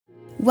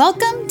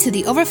Welcome to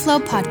the Overflow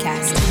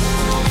Podcast.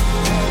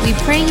 We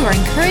pray you are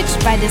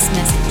encouraged by this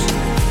message.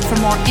 For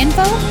more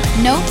info,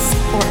 notes,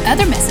 or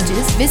other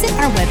messages, visit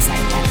our website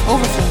at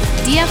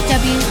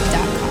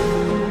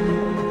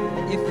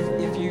overflowdfw.com.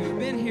 If you've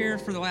been here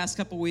for the last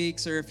couple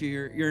weeks, or if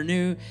you're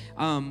new,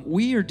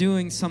 we are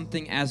doing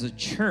something as a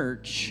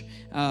church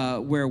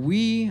where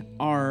we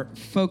are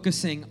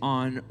focusing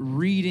on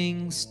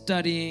reading,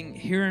 studying,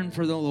 hearing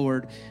from the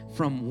Lord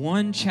from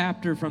one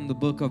chapter from the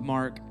book of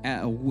Mark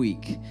a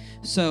week.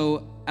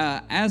 So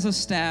as a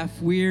staff,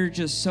 we're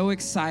just so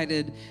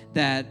excited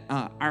that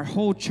our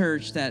whole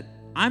church, that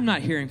I'm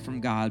not hearing from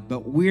God,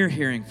 but we're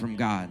hearing from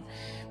God.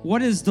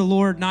 What is the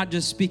Lord not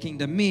just speaking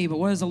to me, but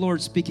what is the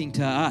Lord speaking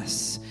to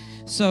us?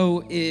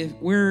 So if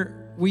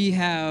we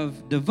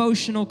have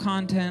devotional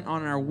content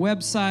on our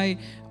website,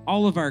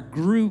 all of our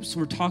groups,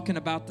 we're talking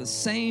about the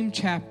same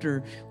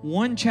chapter,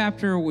 one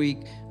chapter a week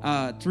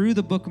through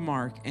the book of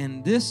Mark.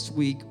 And this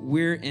week,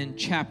 we're in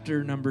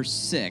chapter number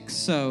 6.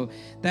 So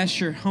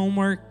that's your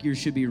homework. You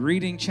should be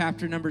reading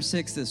chapter number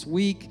 6 this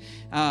week.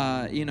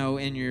 In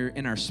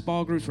our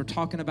small groups, we're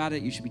talking about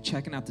it. You should be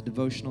checking out the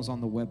devotionals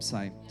on the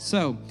website.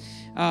 So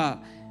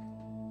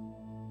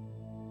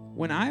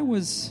when I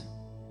was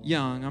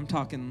young, I'm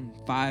talking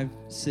 5,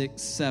 6,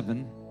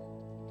 7,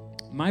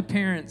 my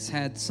parents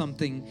had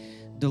something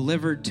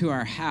delivered to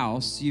our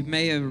house. You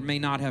may or may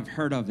not have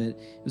heard of it.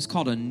 It was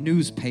called a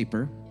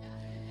newspaper.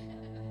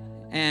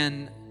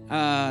 And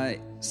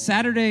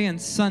Saturday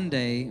and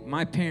Sunday,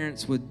 my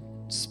parents would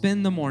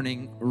spend the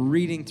morning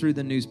reading through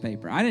the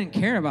newspaper. I didn't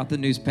care about the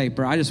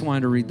newspaper. I just wanted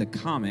to read the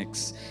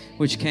comics,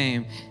 which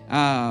came.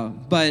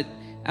 But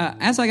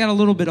as I got a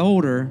little bit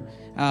older,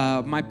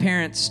 my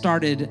parents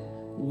started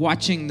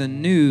watching the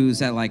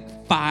news at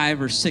like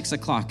 5 or 6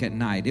 o'clock at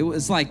night. It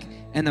was like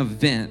an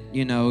event.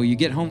 You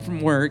get home from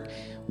work.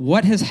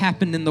 What has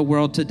happened in the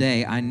world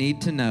today? I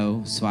need to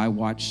know, so I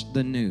watched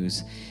the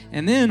news.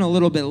 And then a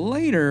little bit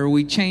later,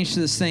 we changed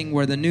to this thing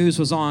where the news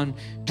was on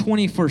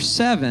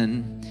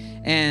 24/7,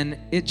 and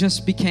it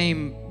just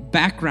became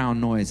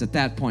background noise at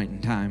that point in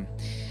time.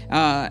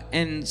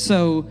 And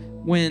so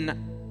when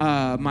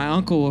my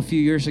uncle a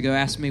few years ago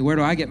asked me, where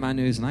do I get my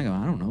news? And I go,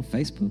 I don't know,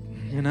 Facebook,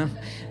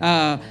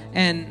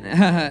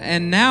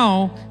 and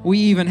now we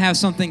even have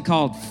something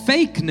called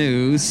fake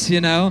news,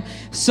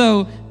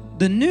 So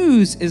the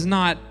news is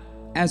not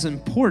as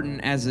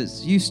important as it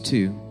used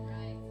to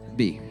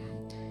be.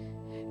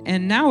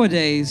 And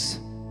nowadays,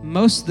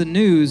 most of the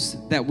news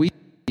that we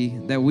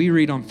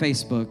read on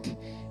Facebook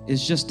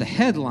is just a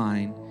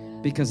headline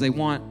because they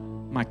want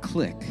my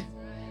click.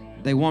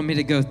 They want me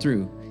to go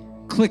through.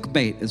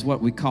 Clickbait is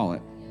what we call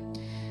it.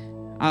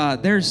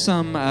 There's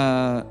some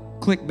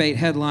clickbait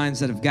headlines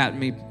that have gotten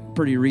me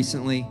pretty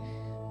recently.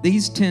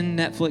 These 10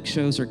 Netflix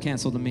shows are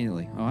canceled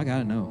immediately. Oh, I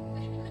gotta know.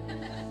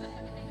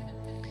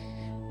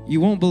 You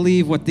won't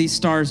believe what these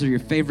stars of your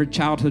favorite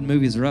childhood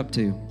movies are up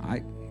to.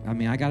 I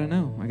gotta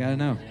know.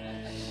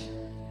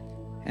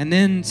 And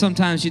then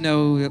sometimes,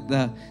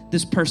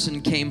 this person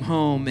came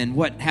home and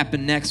what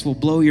happened next will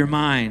blow your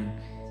mind.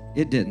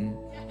 It didn't.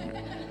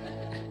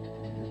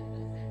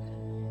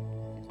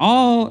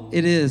 All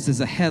it is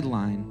a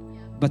headline,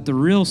 but the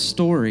real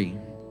story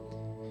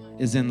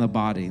is in the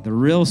body. The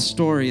real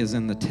story is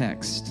in the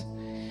text.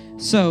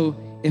 So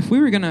if we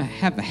were going to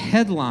have a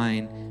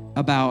headline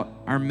about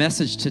our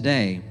message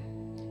today,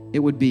 it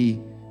would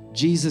be,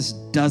 Jesus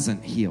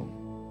doesn't heal.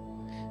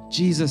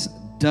 Jesus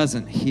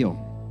doesn't heal.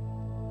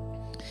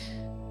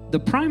 The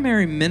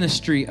primary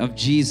ministry of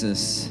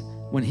Jesus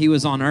when he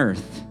was on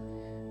earth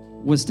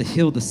was to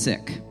heal the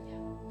sick.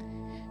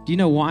 Do you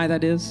know why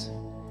that is?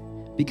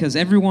 Because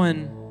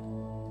everyone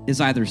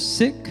is either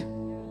sick,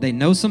 they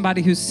know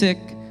somebody who's sick,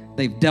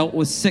 they've dealt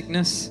with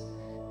sickness.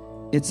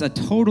 It's a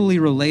totally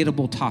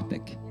relatable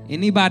topic.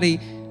 Anybody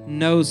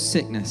knows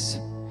sickness.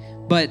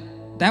 But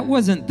that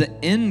wasn't the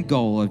end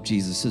goal of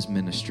Jesus'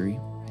 ministry.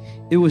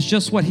 It was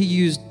just what he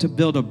used to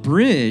build a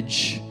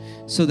bridge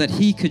so that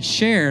he could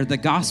share the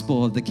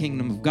gospel of the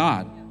kingdom of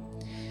God.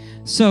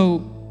 So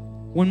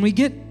when we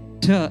get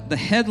to the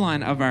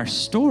headline of our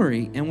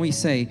story and we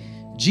say,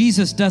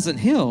 Jesus doesn't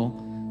heal,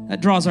 that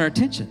draws our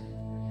attention.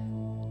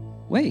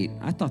 Wait,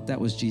 I thought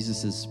that was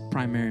Jesus'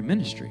 primary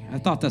ministry. I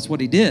thought that's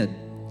what he did.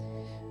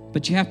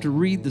 But you have to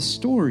read the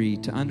story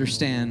to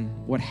understand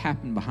what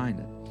happened behind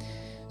it.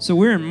 So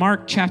we're in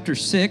Mark chapter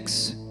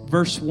 6,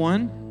 verse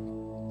 1.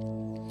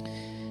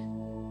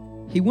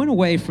 He went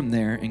away from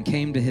there and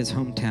came to his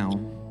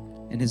hometown,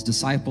 and his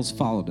disciples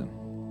followed him.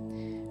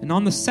 And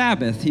on the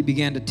Sabbath, he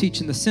began to teach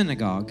in the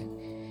synagogue,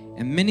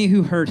 and many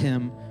who heard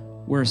him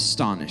were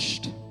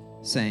astonished,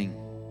 saying,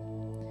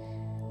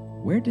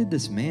 where did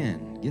this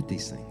man get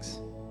these things?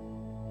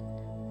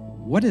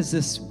 What is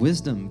this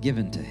wisdom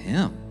given to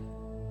him?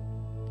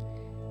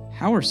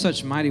 How are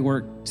such mighty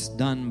works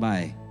done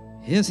by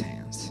his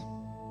hands?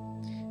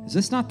 Is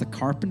this not the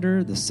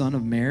carpenter, the son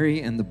of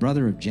Mary, and the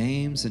brother of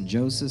James and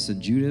Joseph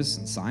and Judas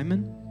and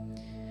Simon?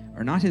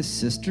 Are not his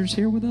sisters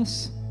here with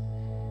us?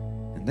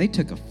 And they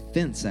took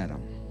offense at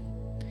him.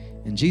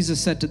 And Jesus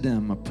said to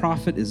them, a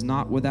prophet is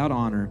not without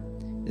honor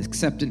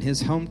except in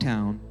his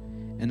hometown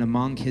and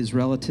among his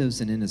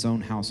relatives and in his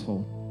own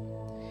household.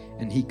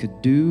 And he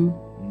could do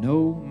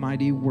no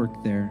mighty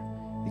work there,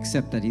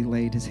 except that he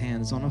laid his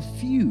hands on a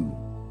few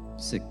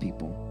sick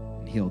people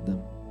and healed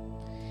them.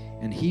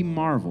 And he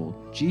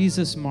marveled,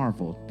 Jesus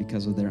marveled,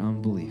 because of their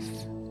unbelief.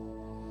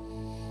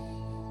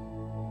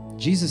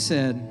 Jesus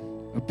said,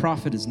 a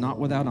prophet is not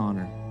without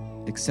honor,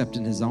 except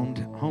in his own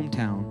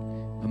hometown,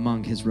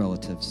 among his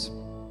relatives.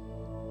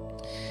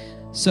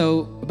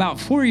 So about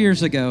 4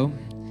 years ago,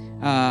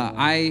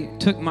 I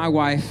took my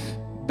wife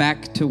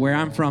back to where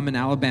I'm from in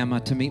Alabama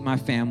to meet my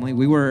family.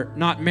 We were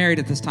not married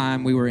at this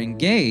time. We were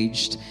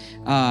engaged.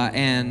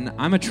 And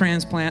I'm a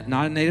transplant,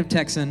 not a native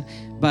Texan,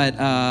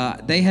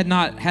 but they had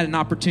not had an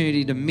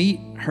opportunity to meet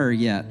her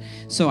yet.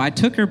 So I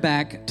took her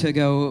back to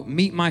go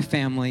meet my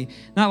family.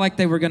 Not like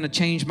they were going to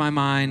change my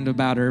mind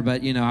about her,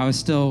 but, I was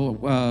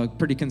still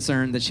pretty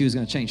concerned that she was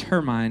going to change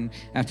her mind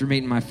after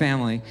meeting my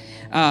family.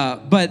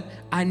 But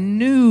I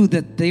knew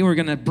that they were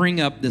going to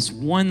bring up this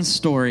one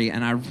story,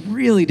 and I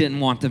really didn't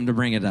want them to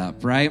bring it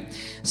up, right?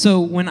 So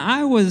when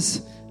I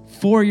was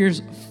 4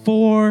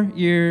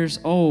 years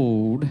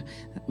old,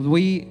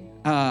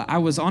 I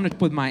was on it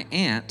with my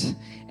aunt,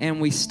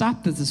 and we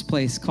stopped at this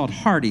place called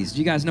Hardee's. Do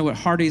you guys know what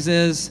Hardee's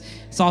is?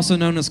 It's also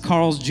known as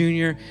Carl's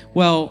Jr.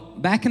 Well,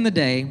 back in the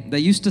day, they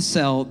used to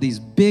sell these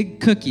big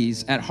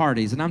cookies at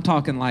Hardee's, and I'm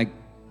talking like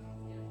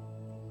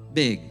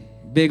big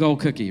old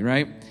cookie,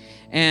 right?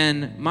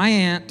 And my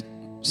aunt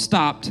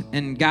stopped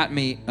and got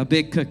me a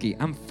big cookie.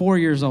 I'm 4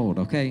 years old,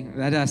 okay?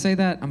 Did I say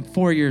that? I'm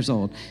 4 years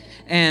old.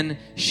 And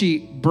she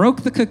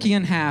broke the cookie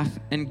in half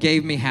and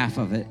gave me half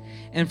of it.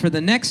 And for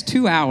the next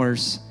 2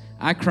 hours,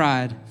 I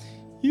cried,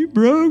 "You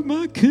broke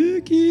my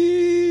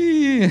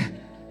cookie."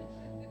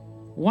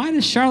 Why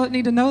does Charlotte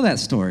need to know that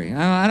story?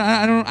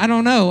 I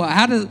don't know.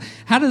 How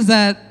does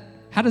that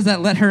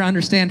let her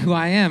understand who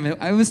I am?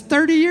 It was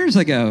 30 years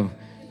ago.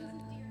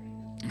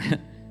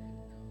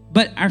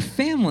 But our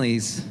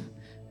families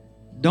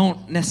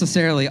don't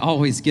necessarily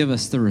always give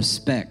us the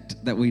respect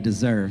that we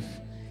deserve.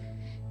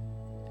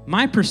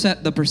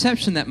 The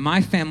perception that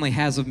my family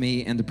has of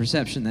me and the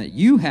perception that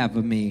you have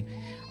of me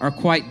are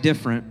quite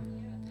different.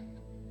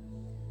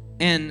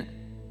 And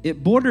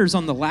it borders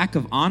on the lack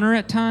of honor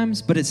at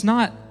times, but it's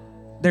not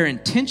they're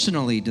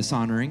intentionally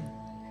dishonoring.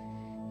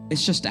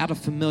 It's just out of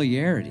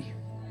familiarity.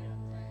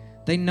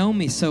 They know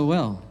me so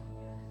well.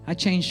 I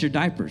changed your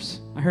diapers.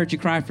 I heard you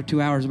cry for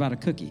 2 hours about a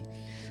cookie.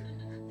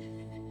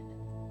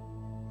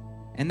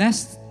 And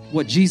that's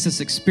what Jesus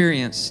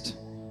experienced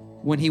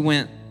when he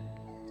went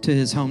to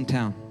his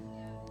hometown.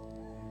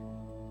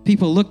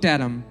 People looked at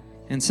him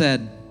and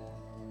said,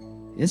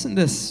 "Isn't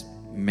this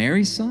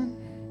Mary's son?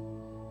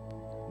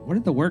 What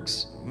are the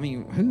works?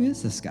 Who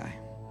is this guy?"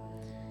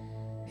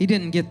 He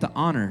didn't get the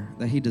honor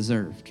that he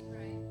deserved.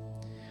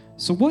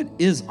 So what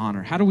is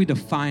honor? How do we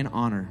define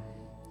honor?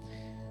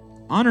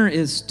 Honor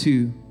is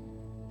to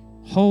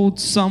hold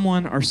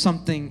someone or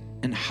something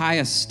in high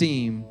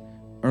esteem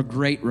or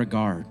great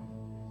regard.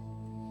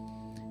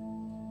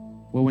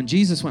 Well, when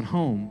Jesus went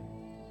home,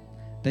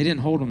 they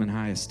didn't hold him in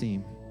high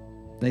esteem.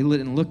 They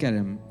didn't look at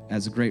him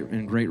as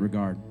in great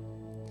regard.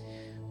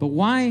 But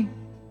why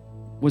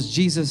was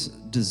Jesus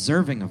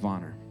deserving of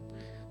honor?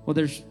 Well,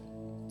 there's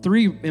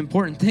three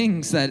important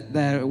things that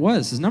it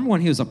was. Number one,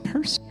 he was a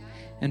person,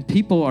 and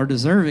people are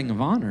deserving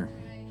of honor.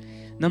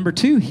 Number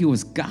two, he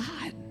was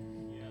God,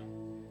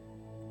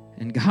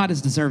 and God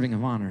is deserving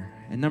of honor.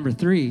 And number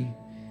three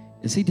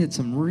is he did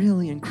some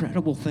really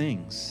incredible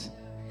things,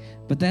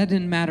 but that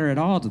didn't matter at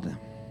all to them.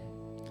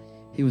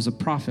 He was a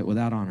prophet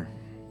without honor.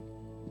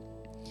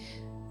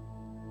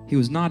 He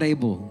was not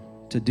able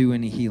to do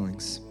any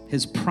healings.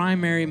 His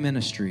primary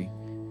ministry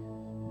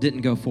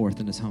didn't go forth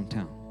in his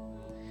hometown.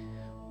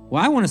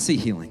 Well, I want to see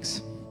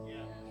healings.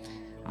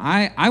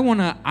 I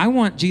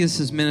want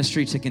Jesus'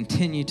 ministry to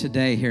continue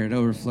today here at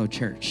Overflow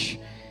Church.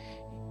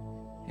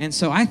 And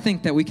so I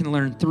think that we can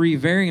learn three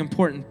very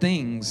important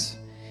things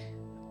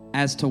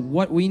as to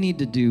what we need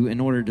to do in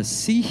order to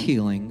see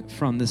healing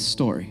from this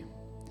story.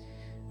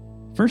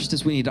 First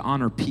is we need to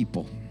honor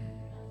people.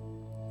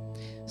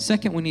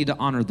 Second, we need to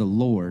honor the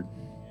Lord.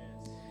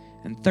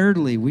 And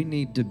thirdly, we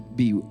need to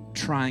be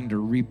trying to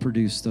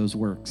reproduce those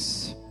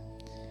works.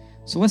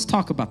 So let's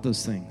talk about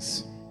those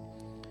things.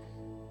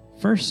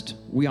 First,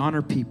 we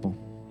honor people.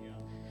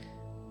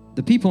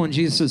 The people in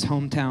Jesus'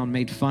 hometown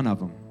made fun of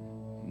him.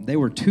 They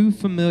were too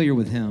familiar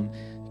with him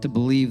to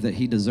believe that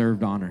he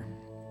deserved honor.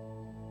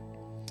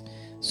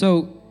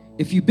 So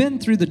if you've been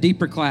through the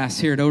deeper class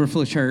here at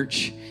Overflow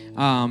Church,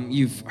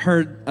 you've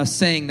heard a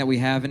saying that we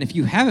have, and if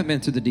you haven't been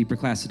through the deeper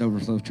class at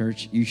Overflow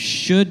Church, you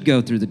should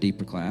go through the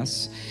deeper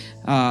class.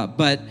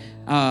 But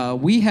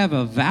we have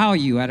a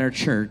value at our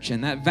church,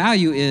 and that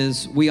value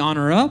is we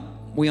honor up,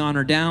 we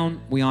honor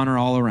down, we honor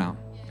all around.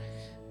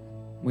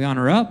 We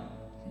honor up,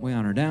 we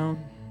honor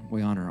down,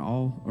 we honor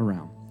all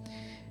around.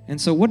 And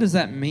so what does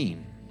that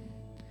mean?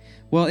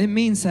 Well, it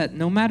means that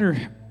no matter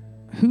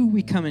who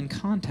we come in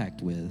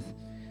contact with,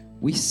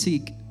 we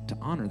seek to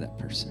honor that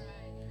person.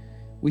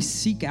 We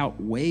seek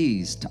out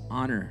ways to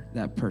honor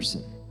that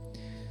person.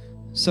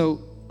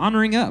 So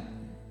honoring up.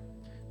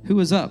 Who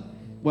is up?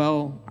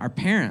 Well, our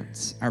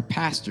parents, our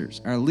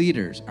pastors, our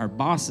leaders, our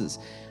bosses,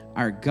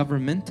 our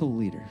governmental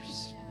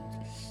leaders.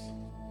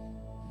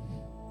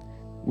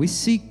 We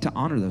seek to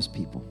honor those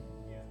people.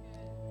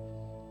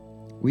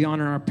 We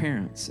honor our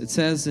parents. It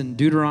says in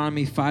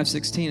Deuteronomy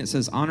 5:16, it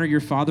says, honor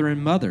your father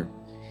and mother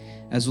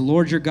as the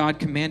Lord your God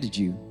commanded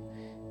you,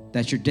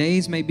 that your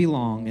days may be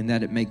long and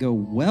that it may go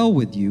well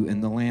with you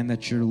in the land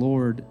that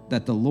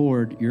the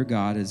Lord your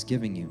God is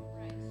giving you.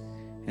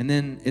 And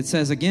then it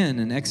says again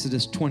in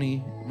Exodus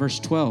 20, verse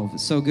 12,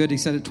 it's so good he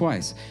said it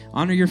twice.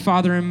 Honor your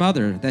father and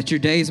mother, that your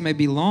days may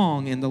be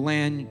long in the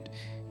land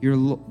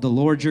the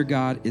Lord your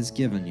God is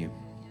giving you.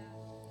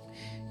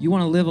 You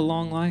want to live a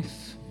long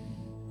life?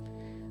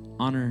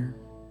 Honor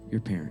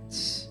your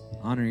parents.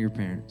 Honor your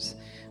parents.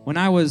 When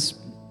I was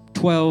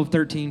 12,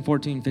 13,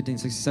 14, 15,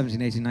 16,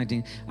 17, 18,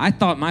 19, I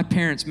thought my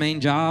parents' main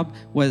job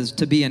was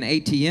to be an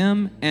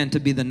ATM and to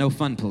be the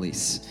no-fun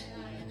police.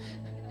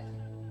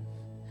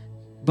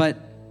 But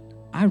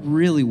I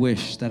really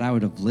wish that I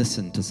would have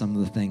listened to some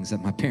of the things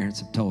that my parents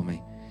have told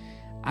me.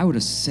 I would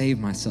have saved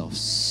myself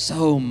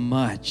so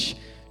much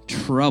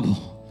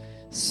trouble,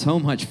 so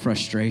much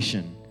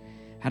frustration,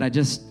 had I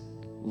just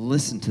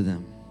listened to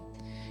them.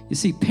 You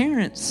see,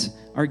 parents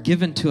are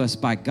given to us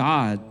by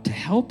God to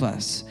help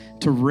us,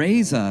 to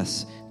raise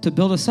us, to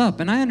build us up.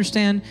 And I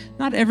understand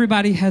not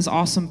everybody has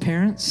awesome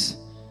parents,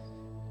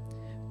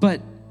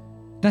 but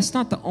that's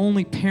not the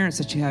only parents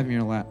that you have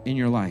in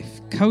your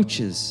life.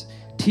 Coaches,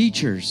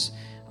 teachers,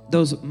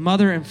 those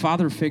mother and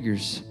father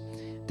figures,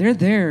 they're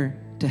there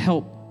to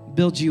help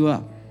build you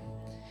up.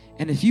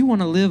 And if you want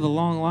to live a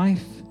long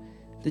life,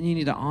 then you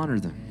need to honor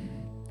them.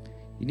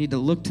 You need to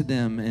look to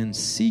them and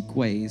seek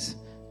ways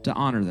to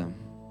honor them.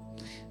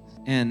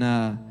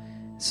 And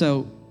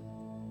so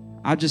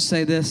I'll just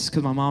say this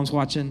because my mom's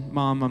watching.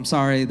 Mom, I'm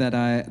sorry that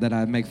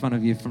I make fun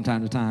of you from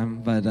time to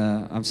time, but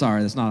I'm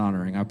sorry. That's not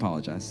honoring. I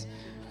apologize.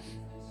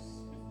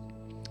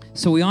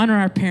 So we honor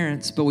our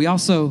parents, but we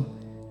also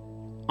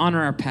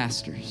honor our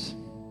pastors.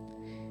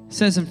 It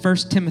says in 1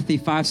 Timothy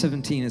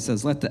 5:17, it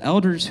says, let the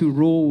elders who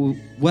rule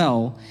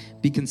well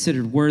be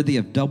considered worthy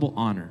of double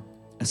honor,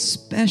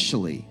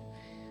 especially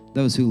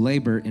those who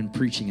labor in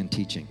preaching and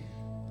teaching.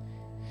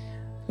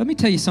 Let me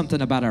tell you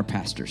something about our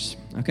pastors,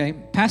 okay?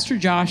 Pastor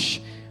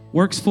Josh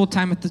works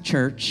full-time at the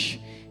church.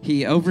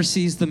 He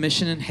oversees the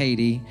mission in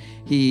Haiti.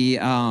 He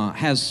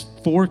has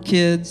 4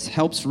 kids,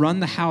 helps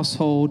run the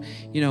household,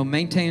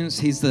 maintains,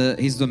 he's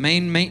the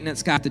main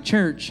maintenance guy at the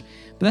church.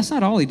 But that's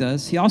not all he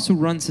does. He also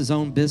runs his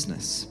own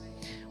business.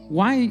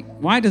 Why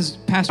does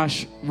Pastor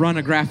Josh run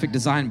a graphic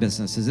design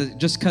business? Is it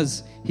just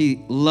because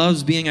he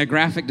loves being a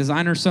graphic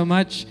designer so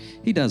much?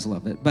 He does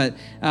love it.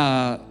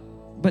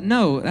 But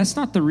no, that's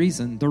not the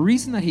reason. The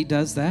reason that he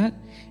does that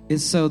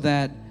is so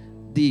that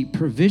the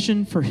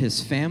provision for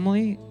his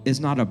family is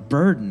not a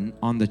burden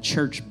on the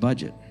church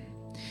budget.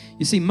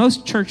 You see,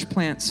 most church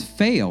plants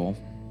fail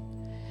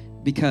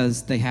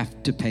because they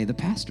have to pay the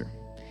pastor,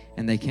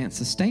 and they can't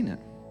sustain it.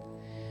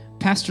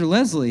 Pastor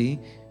Leslie,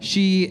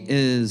 she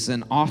is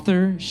an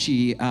author.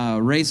 She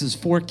raises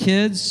 4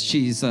 kids.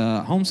 She's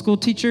a homeschool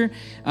teacher.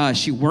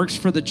 She works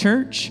for the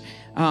church.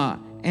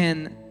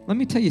 And let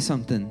me tell you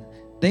something.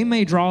 They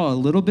may draw a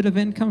little bit of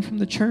income from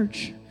the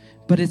church,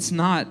 but it's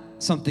not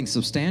something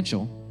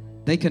substantial.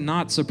 They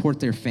cannot support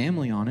their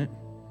family on it,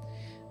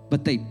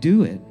 but they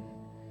do it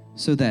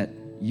so that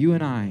you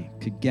and I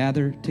could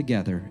gather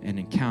together and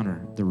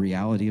encounter the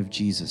reality of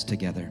Jesus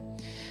together.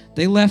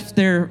 They left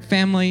their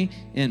family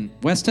in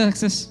West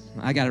Texas.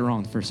 I got it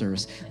wrong the first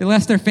service. They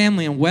left their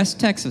family in West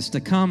Texas to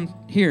come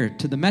here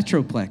to the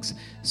Metroplex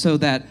so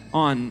that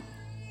on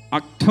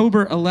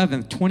October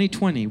 11th,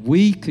 2020,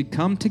 we could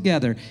come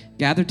together,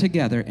 gather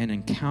together, and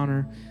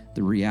encounter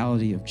the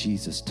reality of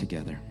Jesus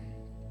together.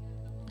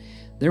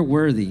 They're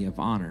worthy of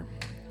honor.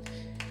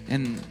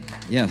 And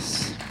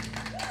yes,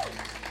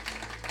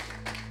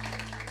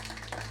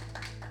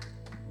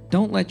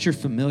 don't let your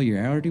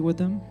familiarity with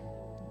them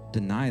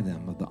deny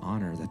them of the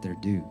honor that they're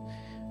due.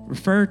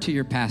 Refer to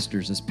your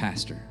pastors as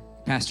pastor.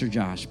 Pastor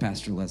Josh,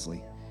 Pastor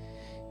Leslie.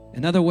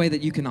 Another way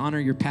that you can honor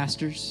your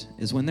pastors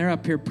is when they're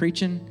up here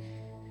preaching,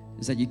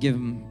 is that you give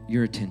them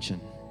your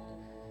attention.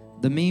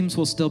 The memes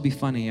will still be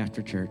funny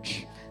after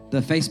church. The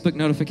Facebook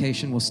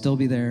notification will still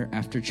be there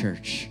after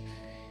church.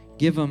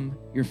 Give them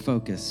your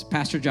focus.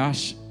 Pastor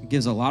Josh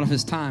gives a lot of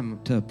his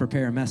time to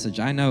prepare a message.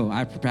 I know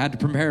I had to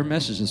prepare a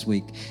message this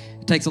week.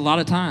 It takes a lot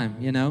of time,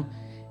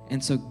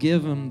 And so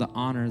give him the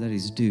honor that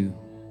he's due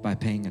by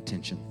paying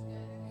attention.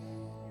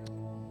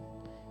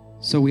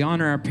 So we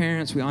honor our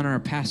parents, we honor our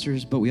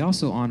pastors, but we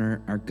also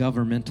honor our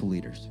governmental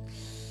leaders.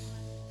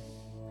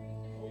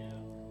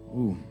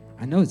 Ooh,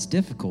 I know it's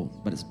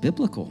difficult, but it's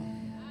biblical.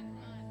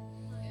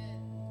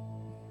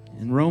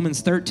 In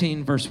Romans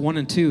 13, verse 1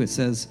 and 2, it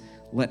says,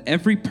 let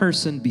every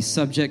person be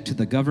subject to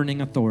the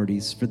governing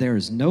authorities, for there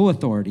is no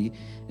authority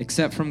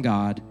except from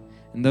God,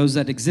 and those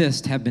that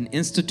exist have been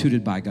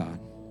instituted by God.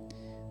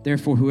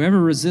 Therefore,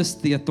 whoever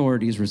resists the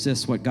authorities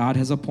resists what God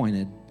has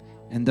appointed,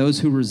 and those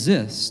who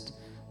resist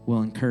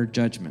will incur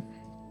judgment.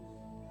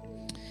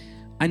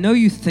 I know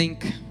you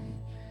think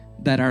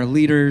that our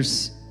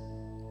leaders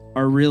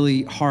are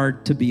really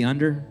hard to be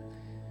under,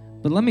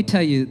 but let me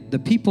tell you, the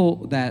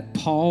people that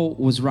Paul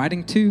was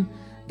writing to,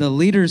 the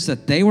leaders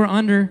that they were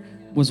under,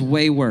 was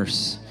way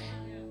worse.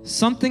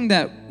 Something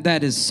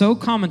that is so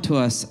common to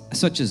us,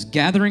 such as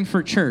gathering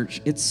for church,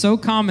 it's so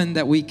common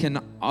that we can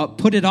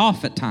put it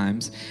off at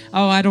times.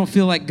 Oh, I don't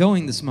feel like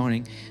going this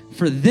morning.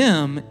 For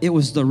them, it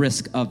was the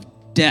risk of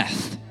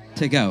death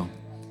to go.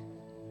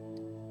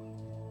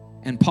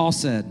 And Paul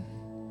said,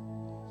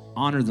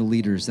 honor the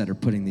leaders that are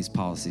putting these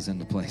policies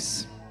into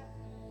place.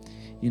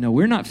 You know,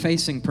 we're not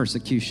facing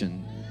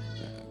persecution.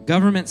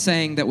 Government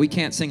saying that we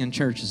can't sing in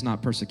church is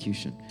not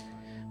persecution.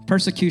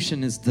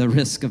 Persecution is the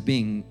risk of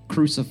being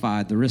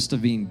crucified, the risk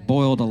of being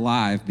boiled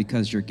alive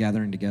because you're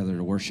gathering together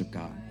to worship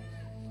God.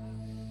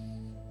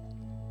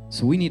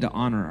 So we need to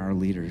honor our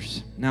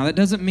leaders. Now, that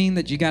doesn't mean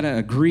that you got to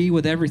agree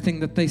with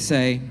everything that they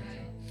say.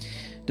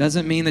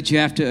 Doesn't mean that you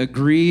have to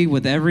agree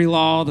with every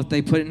law that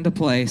they put into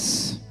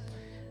place.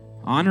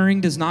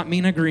 Honoring does not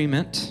mean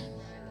agreement,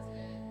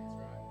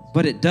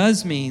 but it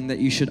does mean that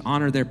you should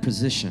honor their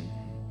position.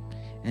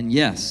 And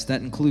yes,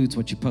 that includes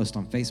what you post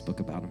on Facebook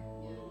about them.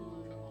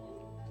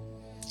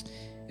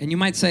 And you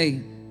might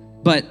say,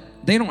 but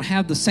they don't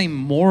have the same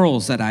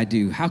morals that I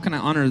do. How can I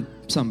honor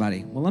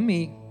somebody? Well, let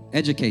me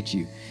educate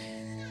you.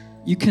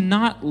 You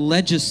cannot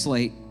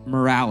legislate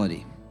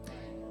morality.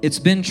 It's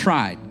been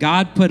tried.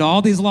 God put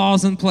all these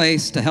laws in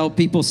place to help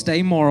people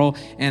stay moral,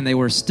 and they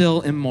were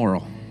still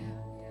immoral.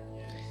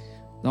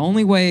 The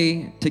only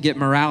way to get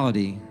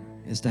morality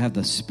is to have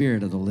the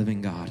Spirit of the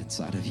living God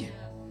inside of you.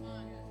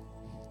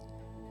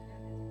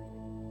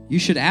 You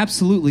should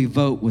absolutely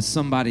vote with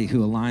somebody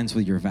who aligns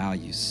with your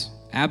values.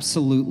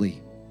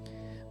 Absolutely.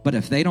 But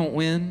if they don't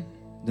win,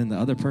 then the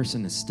other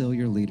person is still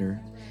your leader,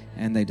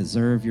 and they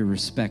deserve your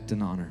respect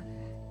and honor.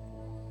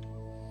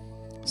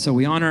 So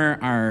we honor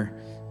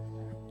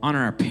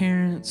our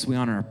parents, we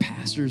honor our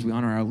pastors, we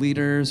honor our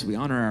leaders, we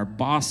honor our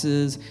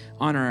bosses,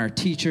 honor our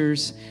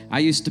teachers. I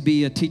used to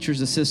be a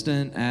teacher's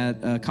assistant at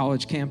a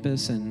college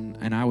campus,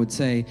 and I would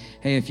say,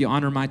 hey, if you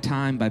honor my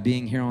time by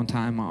being here on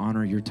time, I'll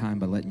honor your time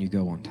by letting you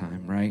go on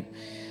time, right?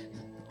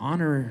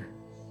 Honor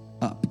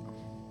up.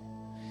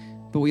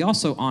 But we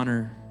also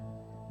honor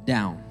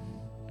down.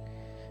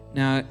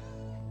 Now,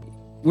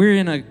 we're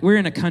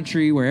in a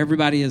country where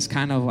everybody is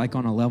kind of like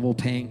on a level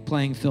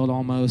playing field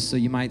almost. So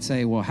you might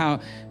say,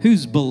 well,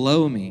 who's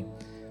below me?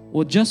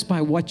 Well, just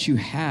by what you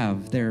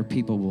have, there are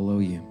people below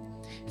you.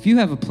 If you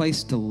have a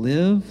place to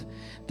live,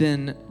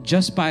 then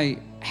just by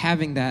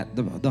having that,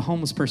 the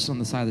homeless person on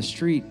the side of the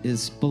street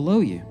is below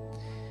you.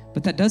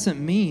 But that doesn't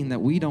mean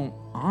that we don't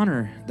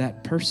honor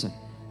that person.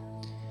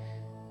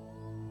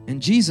 And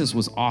Jesus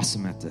was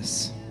awesome at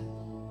this.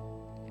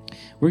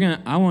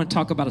 I want to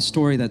talk about a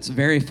story that's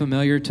very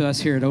familiar to us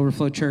here at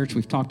Overflow Church.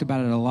 We've talked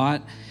about it a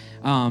lot.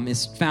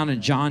 It's found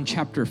in John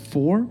chapter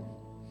 4.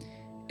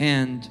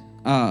 And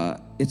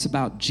it's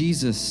about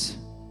Jesus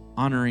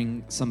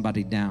honoring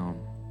somebody down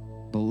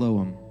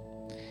below him.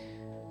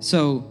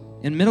 So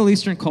in Middle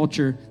Eastern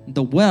culture,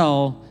 the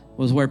well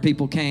was where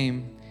people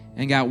came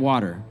and got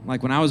water.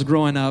 Like when I was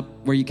growing up,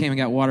 where you came and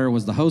got water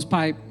was the hose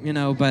pipe,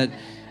 but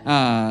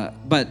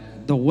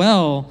the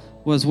well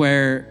was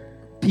where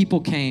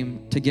people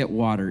came to get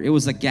water. It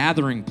was a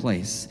gathering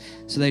place.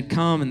 So they'd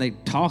come and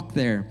they'd talk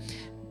there.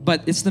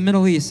 But it's the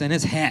Middle East and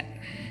it's hot.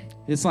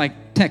 It's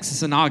like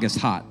Texas in August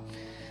hot.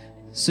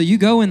 So you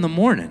go in the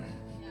morning.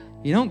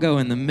 You don't go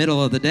in the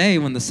middle of the day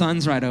when the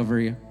sun's right over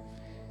you.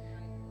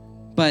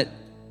 But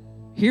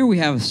here we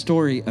have a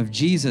story of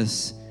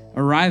Jesus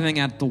arriving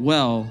at the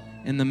well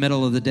in the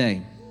middle of the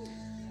day.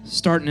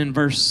 Starting in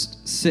verse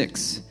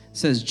 6, it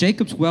says,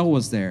 Jacob's well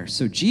was there.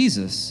 So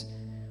Jesus,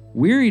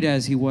 wearied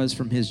as he was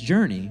from his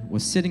journey,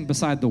 was sitting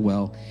beside the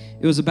well.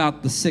 It was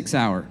about the 6th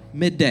hour,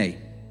 midday,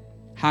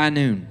 high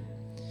noon.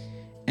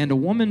 And a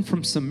woman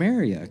from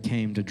Samaria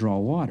came to draw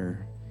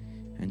water.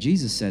 And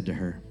Jesus said to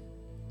her,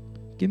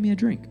 give me a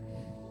drink.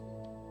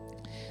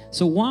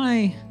 So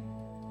why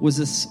was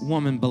this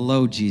woman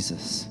below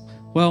Jesus?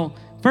 Well,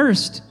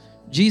 first,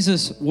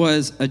 Jesus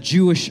was a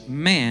Jewish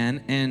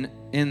man, and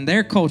in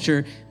their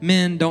culture,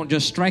 men don't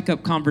just strike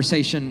up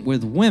conversation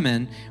with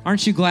women.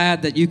 Aren't you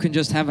glad that you can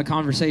just have a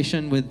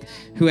conversation with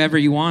whoever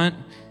you want?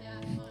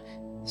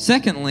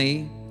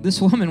 Secondly,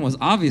 this woman was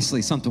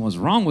obviously something was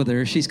wrong with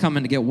her. She's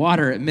coming to get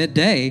water at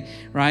midday,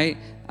 right?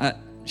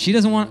 She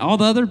doesn't want, all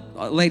the other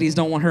ladies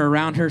don't want her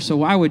around her, so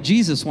why would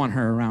Jesus want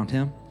her around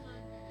him?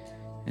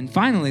 And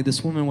finally,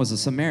 this woman was a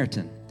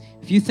Samaritan.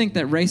 If you think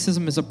that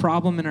racism is a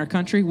problem in our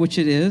country, which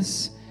it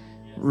is,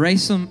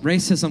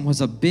 racism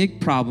was a big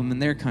problem in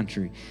their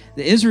country.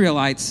 The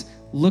Israelites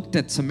looked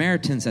at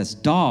Samaritans as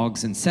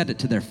dogs and said it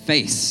to their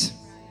face.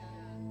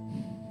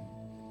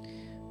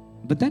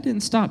 But that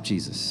didn't stop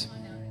Jesus.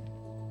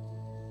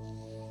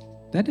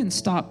 That didn't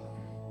stop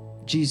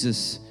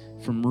Jesus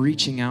from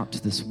reaching out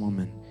to this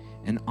woman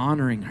and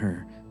honoring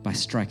her by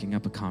striking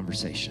up a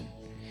conversation.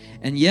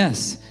 And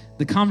yes,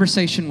 the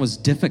conversation was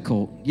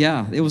difficult.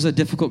 Yeah, it was a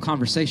difficult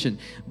conversation,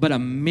 but a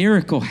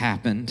miracle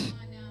happened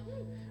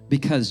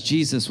because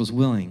Jesus was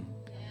willing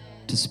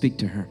to speak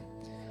to her.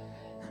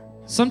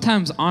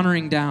 Sometimes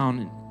honoring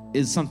down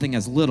is something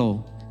as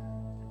little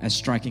as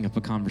striking up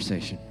a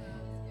conversation.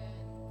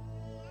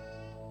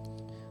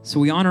 So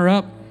we honor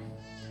up,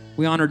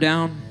 we honor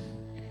down,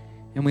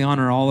 and we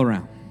honor all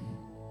around.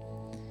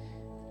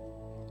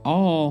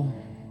 All,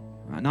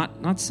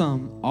 not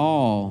some,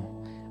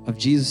 all of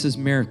Jesus'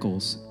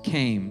 miracles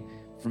came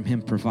from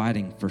him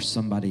providing for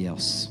somebody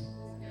else.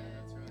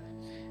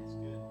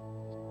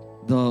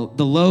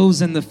 The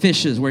loaves and the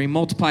fishes, where he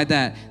multiplied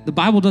that, the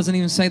Bible doesn't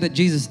even say that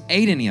Jesus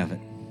ate any of it.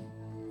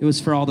 It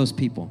was for all those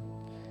people.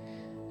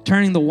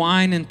 Turning the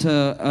wine into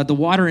the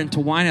water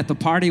into wine at the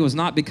party was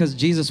not because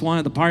Jesus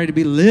wanted the party to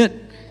be lit.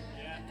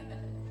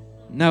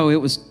 No, it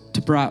was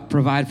to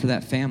provide for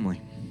that family.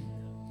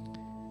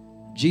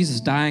 Jesus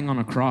dying on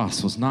a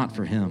cross was not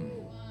for him.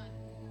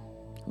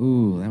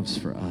 Ooh, that was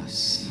for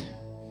us.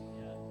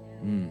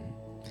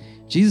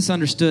 Jesus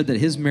understood that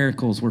his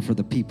miracles were for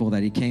the people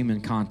that he came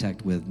in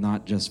contact with,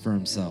 not just for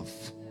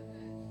himself.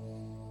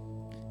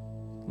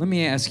 Let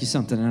me ask you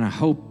something, and I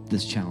hope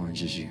this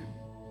challenges you.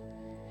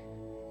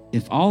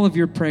 If all of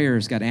your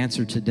prayers got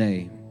answered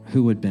today,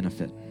 who would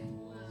benefit?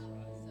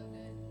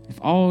 If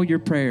all your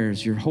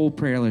prayers, your whole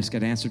prayer list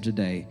got answered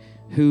today,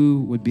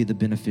 who would be the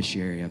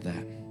beneficiary of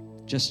that?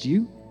 Just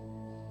you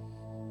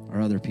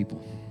or other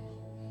people?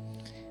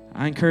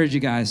 I encourage you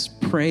guys,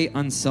 pray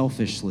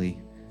unselfishly.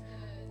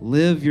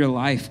 Live your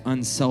life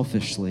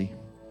unselfishly,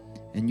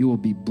 and you will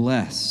be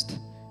blessed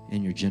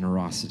in your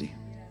generosity.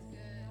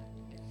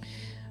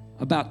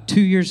 About 2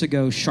 years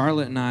ago,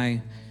 Charlotte and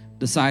I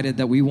decided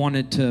that we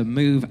wanted to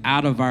move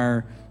out of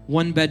our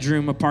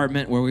one-bedroom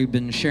apartment where we've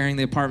been sharing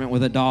the apartment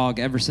with a dog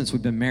ever since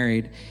we've been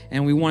married,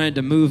 and we wanted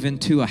to move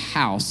into a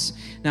house.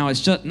 Now,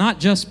 it's just not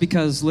just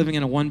because living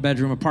in a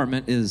one-bedroom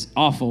apartment is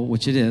awful,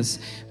 which it is,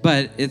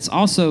 but it's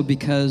also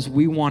because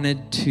we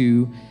wanted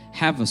to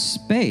have a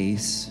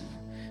space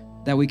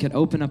that we could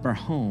open up our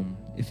home.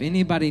 If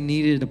anybody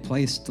needed a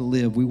place to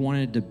live, we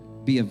wanted to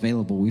be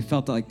available. We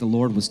felt like the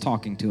Lord was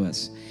talking to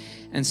us.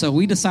 And so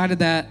we decided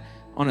that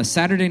on a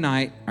Saturday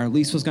night, our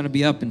lease was going to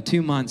be up in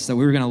 2 months, that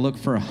we were going to look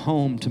for a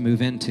home to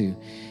move into.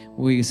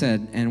 We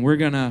said, and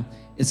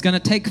it's going to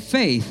take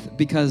faith,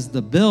 because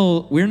the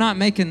bill, we're not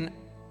making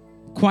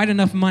quite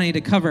enough money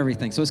to cover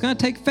everything. So it's going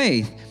to take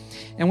faith.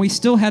 And we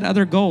still had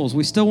other goals.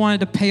 We still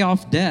wanted to pay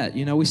off debt.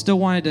 We still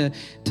wanted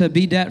to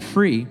be debt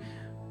free.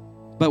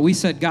 But we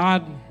said,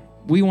 God,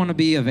 we want to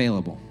be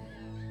available.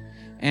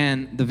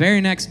 And the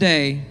very next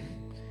day,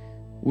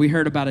 we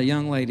heard about a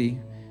young lady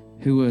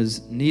who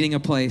was needing a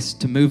place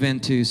to move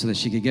into so that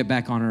she could get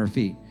back on her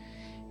feet.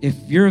 If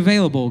you're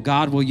available,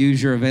 God will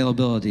use your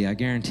availability. I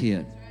guarantee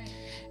it.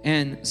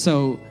 And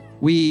so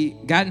we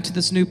got into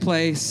this new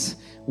place.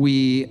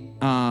 We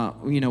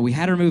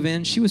had her move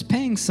in. She was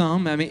paying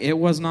some. I mean, it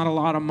was not a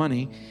lot of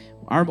money.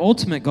 Our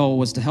ultimate goal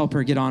was to help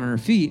her get on her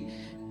feet.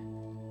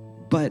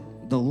 But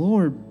the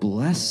Lord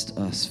blessed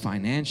us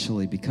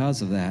financially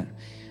because of that.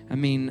 I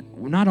mean,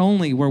 not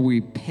only were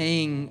we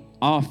paying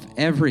off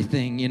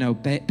everything,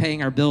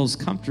 paying our bills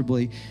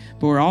comfortably,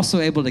 but we're also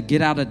able to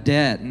get out of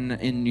debt.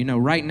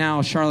 And right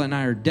now, Charlotte and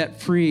I are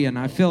debt-free, and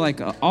I feel like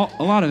a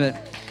lot of it,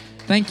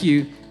 thank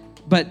you,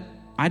 but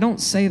I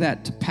don't say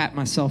that to pat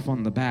myself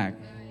on the back.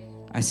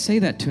 I say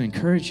that to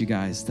encourage you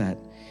guys that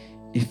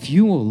if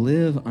you will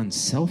live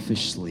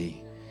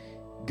unselfishly,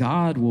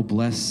 God will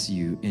bless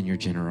you in your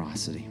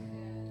generosity.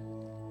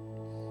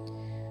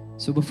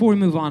 So before we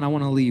move on, I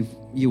want to leave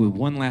you with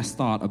one last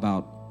thought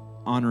about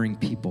honoring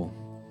people.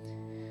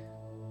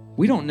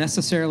 We don't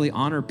necessarily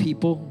honor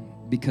people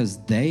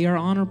because they are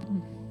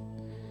honorable.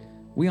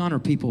 We honor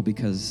people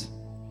because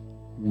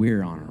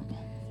we're honorable.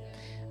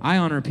 I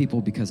honor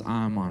people because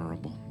I'm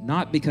honorable,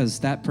 not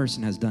because that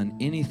person has done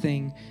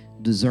anything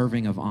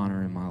deserving of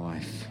honor in my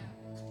life.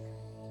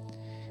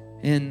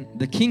 In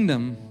the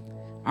kingdom,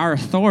 our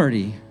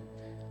authority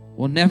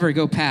will never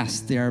go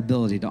past our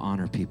ability to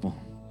honor people.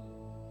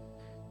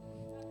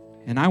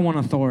 And I want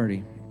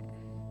authority.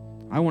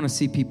 I want to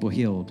see people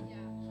healed.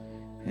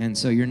 And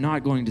so you're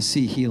not going to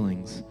see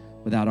healings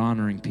without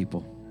honoring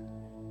people.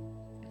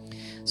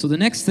 So the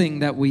next thing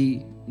that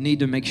we need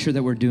to make sure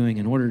that we're doing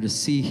in order to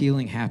see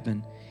healing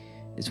happen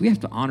is we have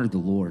to honor the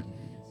Lord.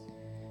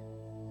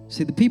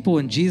 See, the people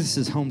in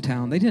Jesus'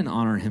 hometown, they didn't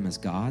honor him as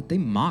God. They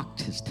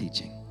mocked his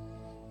teaching.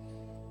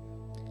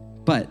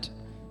 But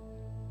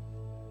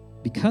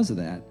because of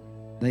that,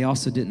 they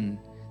also didn't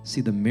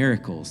see the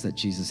miracles that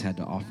Jesus had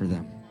to offer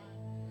them.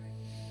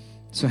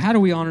 So how do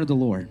we honor the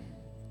Lord?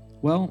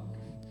 Well,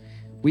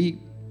 we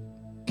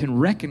can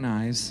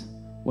recognize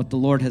what the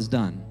Lord has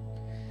done.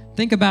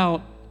 Think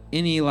about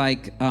any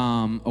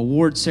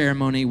award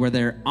ceremony where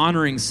they're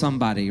honoring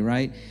somebody,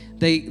 right?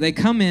 They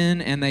come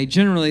in and they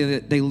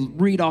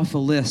read off a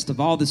list of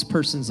all this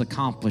person's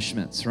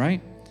accomplishments,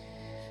 right?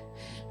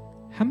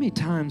 How many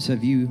times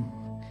have you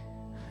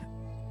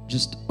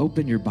just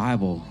opened your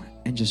Bible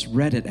and just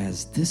read it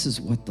as this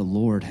is what the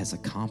Lord has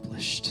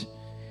accomplished.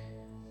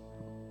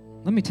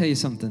 Let me tell you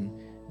something.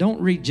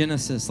 Don't read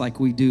Genesis like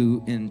we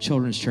do in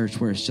children's church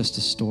where it's just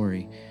a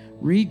story.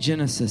 Read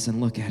Genesis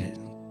and look at it.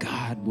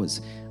 God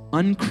was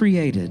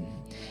uncreated,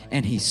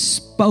 and he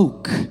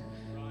spoke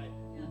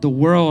the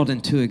world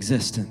into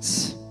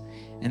existence.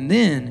 And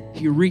then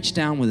he reached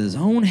down with his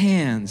own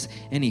hands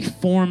and he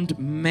formed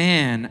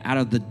man out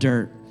of the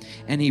dirt.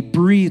 And he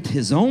breathed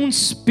his own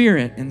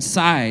spirit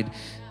inside.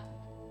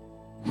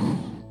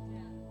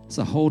 It's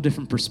a whole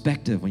different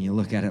perspective when you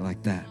look at it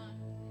like that.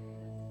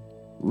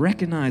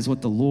 Recognize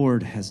what the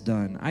Lord has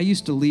done. I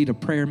used to lead a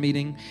prayer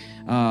meeting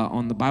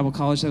on the Bible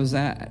college I was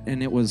at,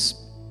 and it was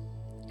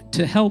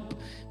to help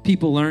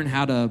people learn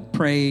how to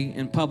pray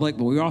in public,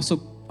 but we were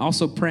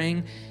also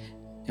praying,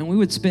 and we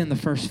would spend the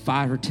first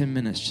 5 or 10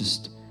 minutes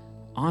just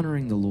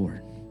honoring the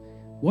Lord.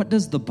 What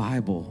does the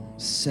Bible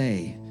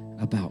say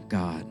about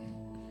God?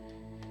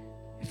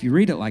 If you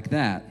read it like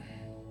that,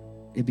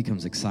 it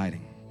becomes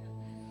exciting.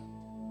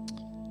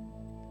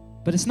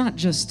 But it's not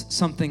just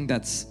something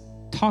that's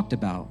talked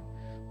about.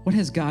 What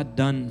has God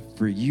done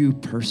for you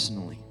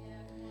personally?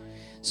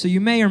 So you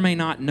may or may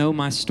not know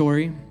my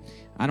story.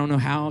 I don't know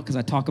how, because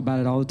I talk about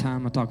it all the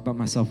time. I talk about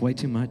myself way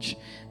too much.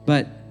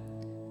 But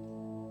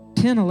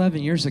 10,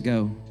 11 years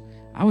ago,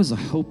 I was a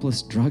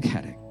hopeless drug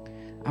addict.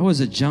 I was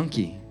a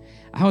junkie.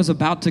 I was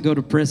about to go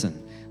to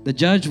prison. The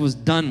judge was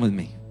done with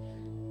me.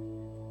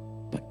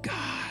 But God,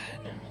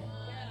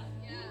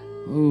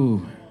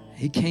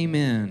 he came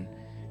in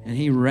and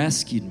he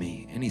rescued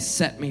me and he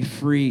set me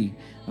free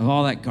of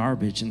all that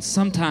garbage. And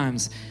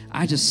sometimes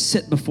I just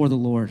sit before the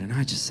Lord and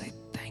I just say,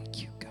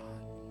 thank you, God.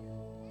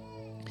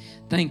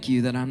 Thank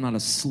you that I'm not a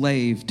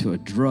slave to a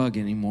drug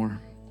anymore.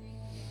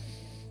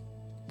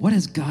 What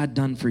has God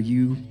done for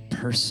you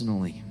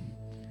personally?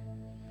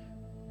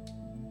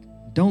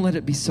 Don't let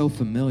it be so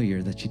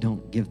familiar that you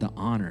don't give the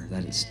honor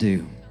that it's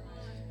due.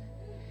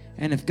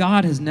 And if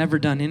God has never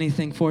done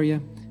anything for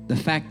you, the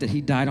fact that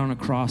he died on a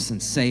cross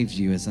and saved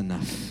you is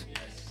enough.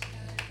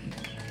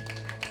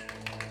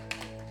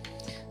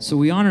 So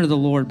we honor the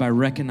Lord by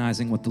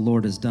recognizing what the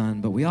Lord has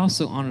done, but we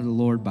also honor the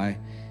Lord by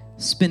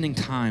spending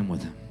time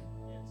with him.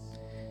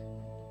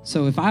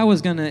 So if I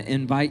was going to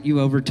invite you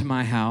over to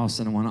my house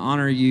and I want to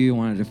honor you, I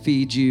wanted to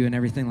feed you and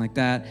everything like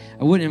that,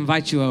 I wouldn't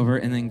invite you over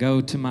and then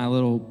go to my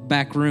little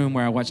back room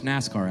where I watch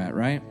NASCAR at,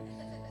 right?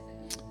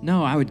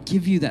 No, I would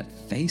give you that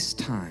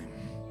FaceTime.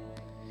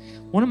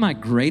 One of my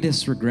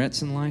greatest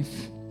regrets in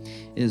life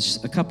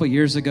is a couple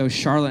years ago,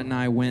 Charlotte and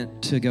I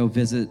went to go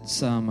visit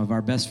some of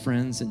our best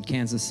friends in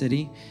Kansas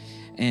City.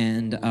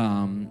 And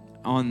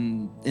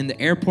in the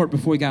airport,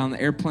 before we got on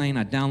the airplane,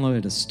 I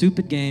downloaded a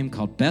stupid game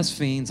called Best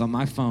Fiends on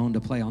my phone to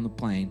play on the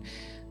plane.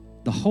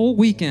 The whole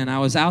weekend I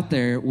was out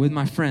there with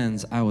my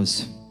friends, I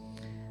was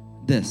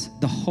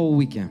the whole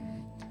weekend.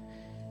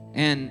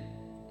 And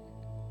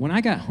when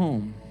I got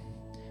home,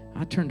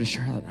 I turned to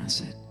Charlotte and I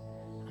said,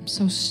 I'm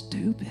so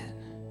stupid.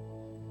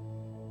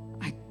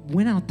 I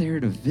went out there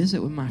to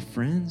visit with my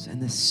friends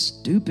and this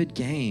stupid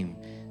game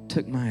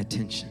took my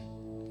attention.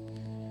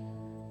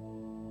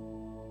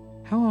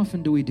 How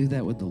often do we do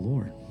that with the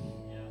Lord?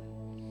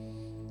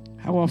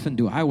 How often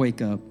do I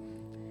wake up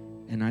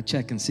and I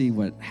check and see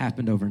what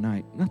happened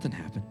overnight? Nothing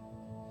happened.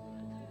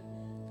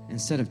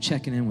 Instead of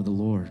checking in with the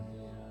Lord,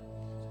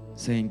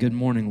 saying, good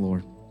morning,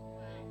 Lord.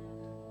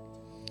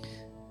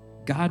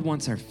 God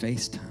wants our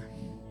FaceTime.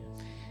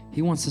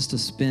 He wants us to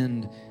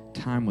spend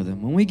time with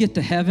him. When we get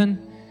to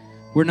heaven,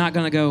 we're not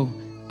going to go,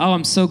 oh,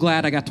 I'm so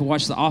glad I got to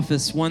watch The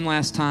Office one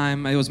last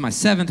time. It was my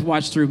 7th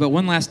watch through, but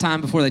one last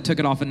time before they took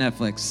it off of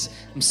Netflix.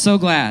 I'm so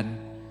glad.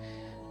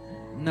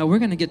 No, we're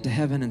going to get to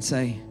heaven and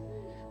say,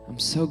 I'm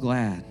so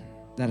glad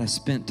that I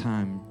spent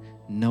time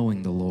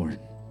knowing the Lord.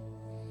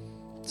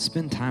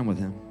 Spend time with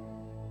him.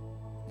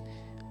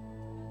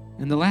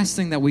 And the last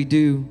thing that we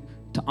do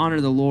to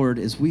honor the Lord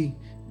is we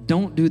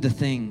don't do the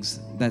things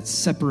that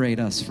separate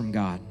us from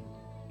God.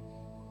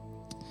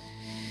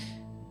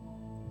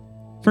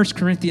 1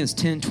 Corinthians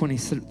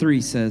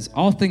 10:23 says,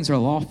 all things are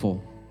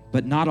lawful,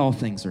 but not all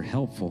things are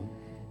helpful.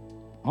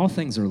 All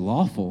things are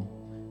lawful,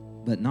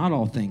 but not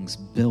all things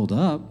build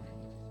up.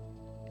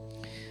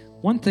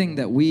 One thing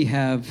that we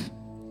have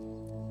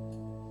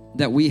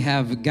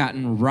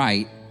gotten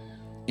right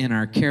in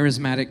our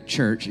charismatic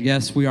church,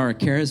 yes, we are a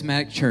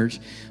charismatic church.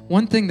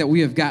 One thing that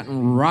we have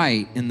gotten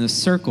right in this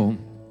circle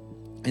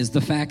is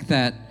the fact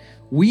that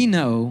we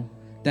know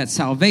that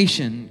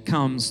salvation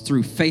comes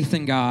through faith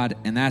in God,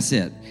 and that's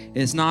it.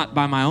 It's not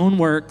by my own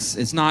works.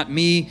 It's not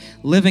me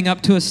living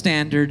up to a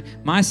standard.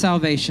 My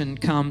salvation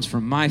comes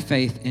from my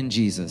faith in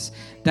Jesus.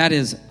 That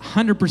is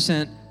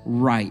 100%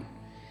 right.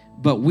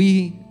 But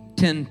we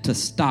tend to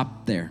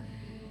stop there.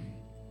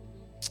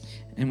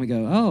 And we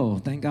go, oh,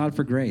 thank God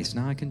for grace.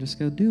 Now I can just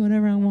go do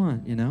whatever I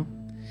want, you know?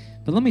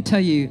 But let me tell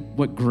you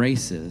what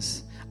grace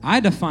is. I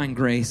define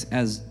grace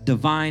as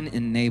divine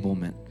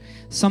enablement,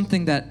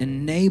 something that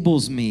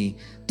enables me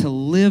to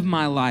live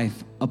my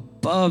life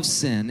above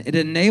sin. It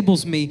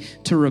enables me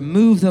to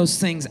remove those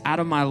things out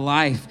of my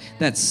life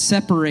that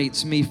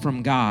separates me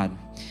from God.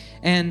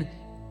 And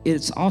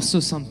it's also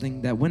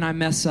something that when I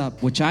mess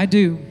up, which I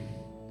do,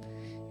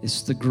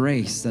 it's the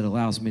grace that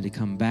allows me to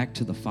come back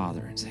to the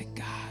Father and say,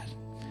 God,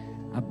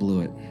 I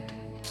blew it.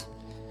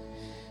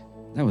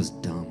 That was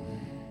dumb.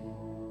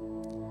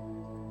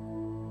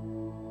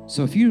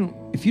 So if you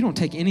don't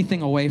take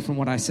anything away from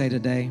what I say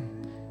today,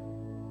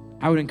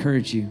 I would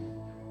encourage you,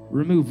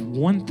 remove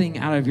one thing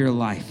out of your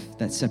life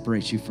that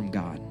separates you from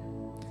God.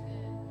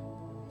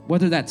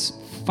 Whether that's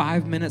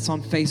 5 minutes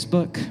on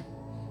Facebook,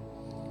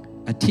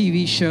 a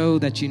TV show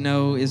that you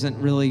know it's not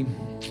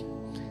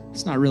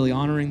really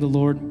honoring the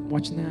Lord,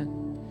 watching that.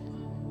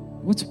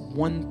 What's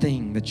one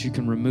thing that you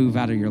can remove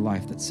out of your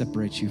life that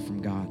separates you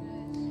from God?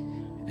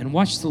 And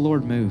watch the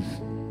Lord move.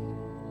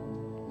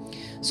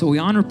 So we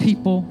honor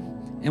people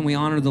and we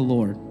honor the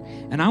Lord.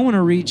 And I want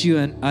to read you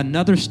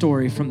another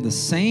story from the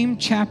same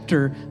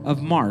chapter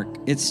of Mark.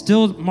 It's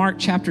still Mark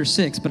chapter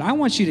 6, but I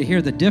want you to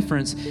hear the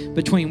difference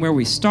between where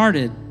we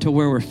started to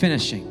where we're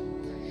finishing.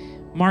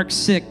 Mark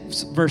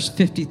 6, verse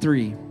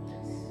 53.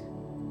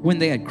 When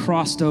they had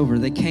crossed over,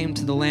 they came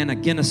to the land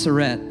of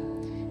Gennesaret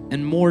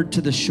and moored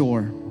to the shore.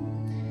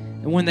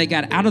 And when they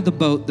got out of the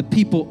boat, the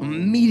people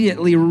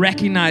immediately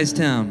recognized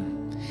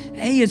him.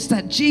 Hey, it's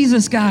that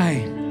Jesus guy.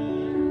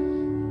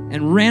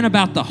 And ran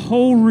about the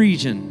whole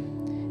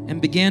region and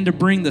began to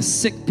bring the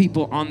sick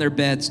people on their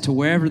beds to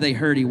wherever they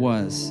heard he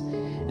was.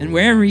 And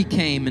wherever he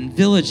came, in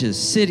villages,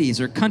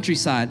 cities, or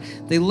countryside,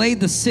 they laid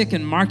the sick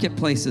in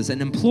marketplaces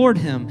and implored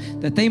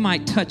him that they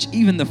might touch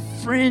even the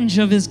fringe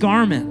of his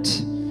garment.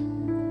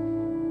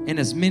 And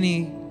as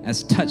many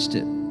as touched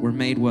it were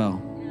made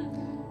well.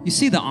 You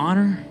see the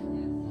honor?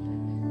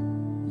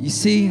 You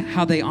see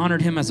how they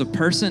honored him as a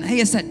person? Hey,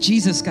 it's that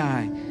Jesus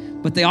guy.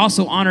 But they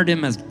also honored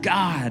him as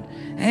God.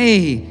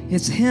 Hey,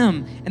 it's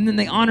him. And then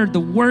they honored the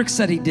works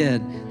that he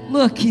did.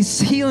 Look, he's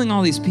healing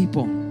all these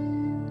people.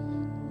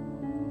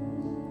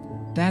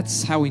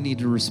 That's how we need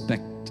to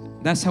respect.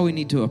 That's how we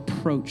need to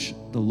approach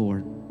the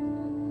Lord.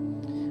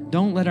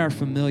 Don't let our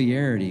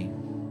familiarity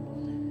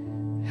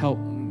help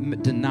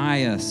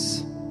deny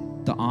us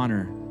the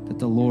honor that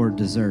the Lord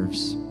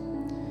deserves.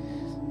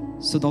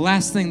 So the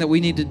last thing that we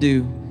need to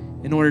do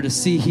in order to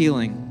see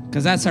healing,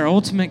 because that's our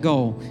ultimate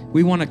goal,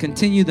 we want to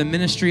continue the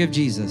ministry of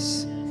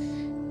Jesus.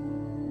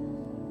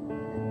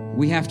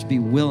 We have to be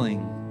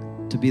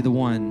willing to be the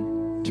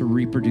one to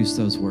reproduce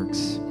those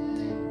works.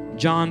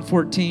 John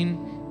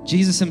 14,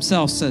 Jesus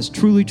himself says,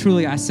 "Truly,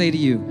 truly, I say to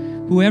you,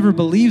 whoever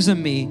believes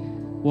in me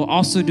will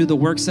also do the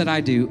works that I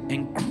do,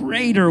 and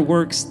greater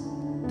works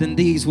than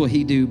these will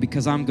he do,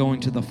 because I'm going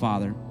to the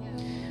Father."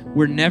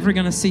 We're never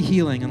going to see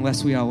healing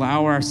unless we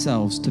allow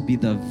ourselves to be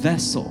the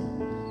vessel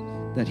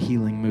that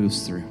healing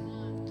moves through.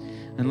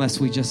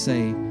 Unless we just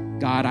say,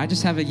 God, I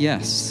just have a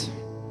yes.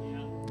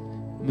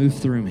 Move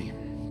through me.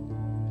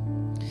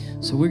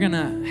 So we're going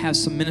to have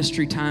some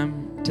ministry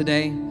time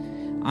today.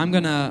 I'm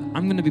going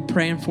to be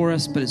praying for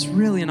us, but it's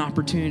really an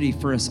opportunity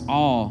for us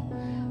all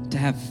to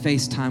have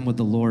face time with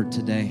the Lord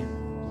today.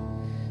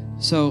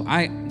 So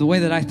the way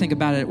that I think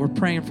about it, we're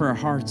praying for our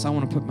hearts. I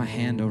want to put my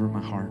hand over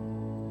my heart.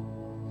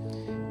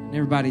 And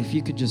everybody, if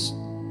you could just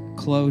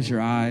close your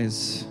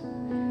eyes.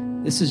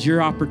 This is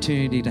your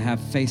opportunity to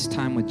have face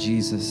time with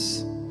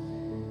Jesus.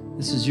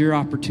 This is your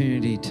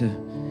opportunity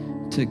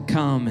to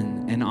come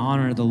and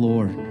honor the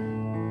Lord.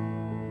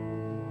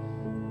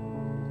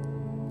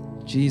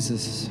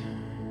 Jesus,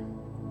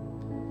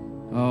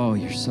 oh,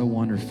 you're so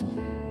wonderful.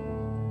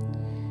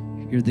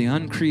 You're the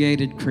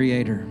uncreated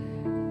creator.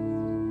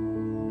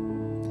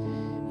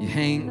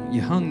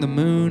 You hung the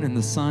moon and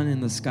the sun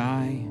in the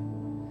sky,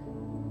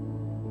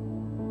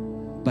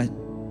 but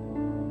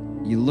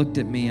you looked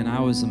at me and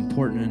I was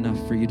important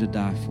enough for you to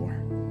die for.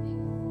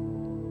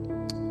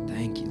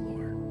 Thank you,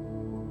 Lord.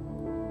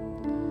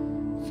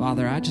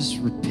 Father, I just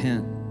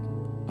repent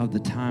of the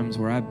times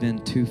where I've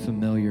been too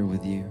familiar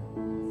with you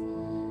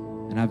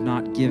and I've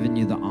not given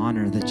you the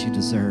honor that you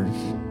deserve.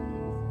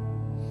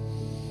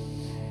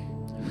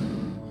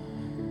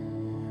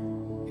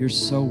 You're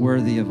so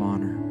worthy of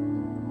honor.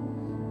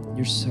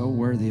 You're so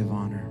worthy of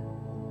honor.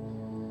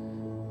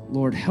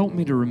 Lord, help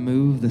me to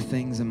remove the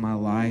things in my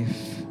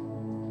life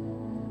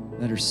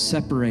that are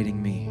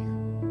separating me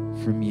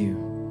from you.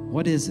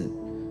 What is it?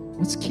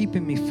 What's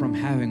keeping me from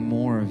having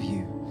more of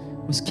you?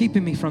 What's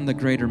keeping me from the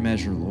greater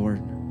measure, Lord?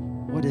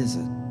 What is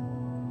it?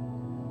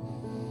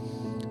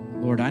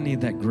 Lord, I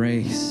need that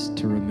grace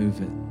to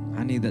remove it.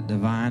 I need that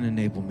divine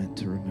enablement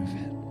to remove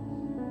it.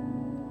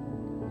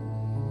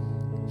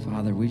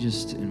 Father, we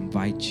just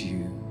invite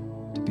you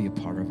to be a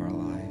part of our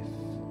life.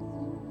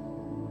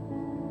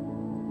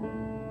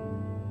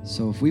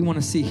 So if we want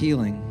to see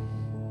healing,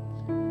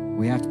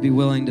 we have to be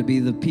willing to be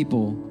the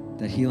people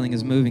that healing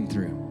is moving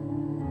through.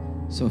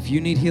 So if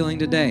you need healing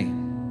today,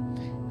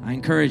 I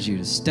encourage you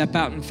to step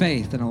out in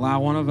faith and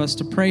allow one of us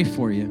to pray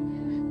for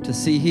you to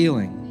see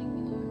healing.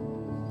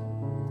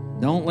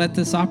 Don't let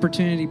this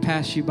opportunity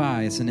pass you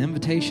by. It's an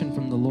invitation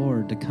from the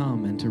Lord to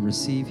come and to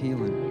receive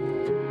healing.